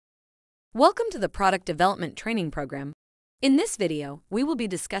Welcome to the Product Development Training Program. In this video, we will be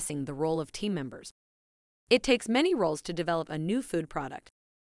discussing the role of team members. It takes many roles to develop a new food product.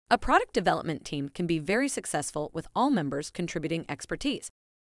 A product development team can be very successful with all members contributing expertise.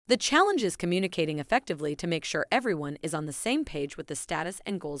 The challenge is communicating effectively to make sure everyone is on the same page with the status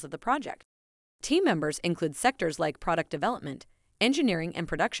and goals of the project. Team members include sectors like product development, engineering and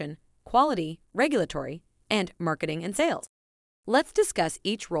production, quality, regulatory, and marketing and sales. Let's discuss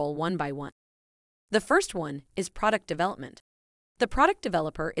each role one by one. The first one is product development. The product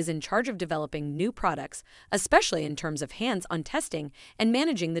developer is in charge of developing new products, especially in terms of hands-on testing and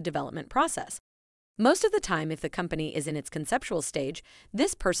managing the development process. Most of the time, if the company is in its conceptual stage,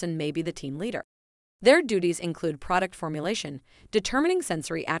 this person may be the team leader. Their duties include product formulation, determining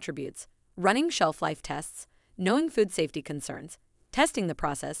sensory attributes, running shelf life tests, knowing food safety concerns, testing the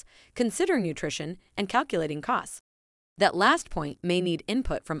process, considering nutrition, and calculating costs. That last point may need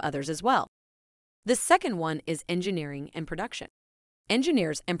input from others as well. The second one is engineering and production.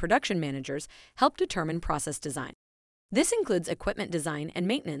 Engineers and production managers help determine process design. This includes equipment design and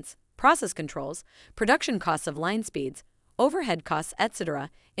maintenance, process controls, production costs of line speeds, overhead costs, etc.,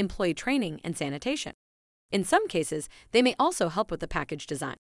 employee training and sanitation. In some cases, they may also help with the package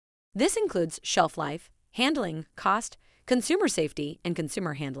design. This includes shelf life, handling, cost, consumer safety, and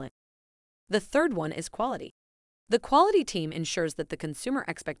consumer handling. The third one is quality. The quality team ensures that the consumer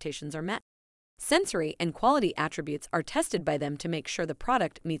expectations are met. Sensory and quality attributes are tested by them to make sure the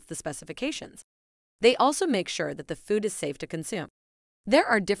product meets the specifications. They also make sure that the food is safe to consume. There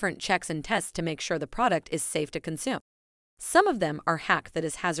are different checks and tests to make sure the product is safe to consume. Some of them are HACC, that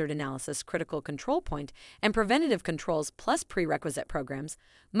is hazard analysis, critical control point, and preventative controls plus prerequisite programs,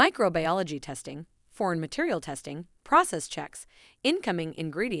 microbiology testing, foreign material testing, process checks, incoming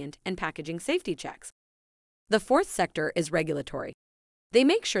ingredient and packaging safety checks. The fourth sector is regulatory. They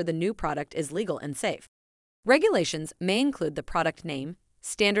make sure the new product is legal and safe. Regulations may include the product name,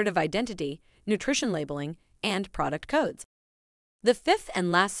 standard of identity, nutrition labeling, and product codes. The fifth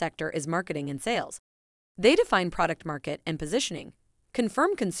and last sector is marketing and sales. They define product market and positioning,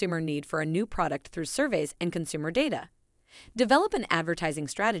 confirm consumer need for a new product through surveys and consumer data, develop an advertising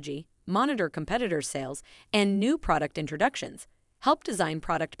strategy, monitor competitor sales and new product introductions, help design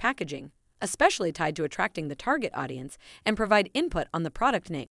product packaging, especially tied to attracting the target audience, and provide input on the product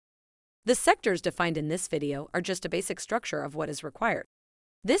name. The sectors defined in this video are just a basic structure of what is required.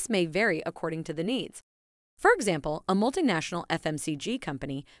 This may vary according to the needs. For example, a multinational FMCG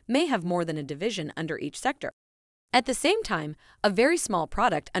company may have more than a division under each sector. At the same time, a very small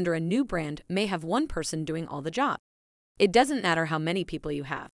product under a new brand may have one person doing all the job. It doesn't matter how many people you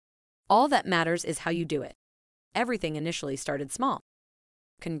have. All that matters is how you do it. Everything initially started small.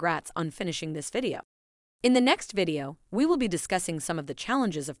 Congrats on finishing this video. In the next video, we will be discussing some of the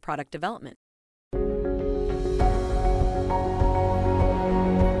challenges of product development.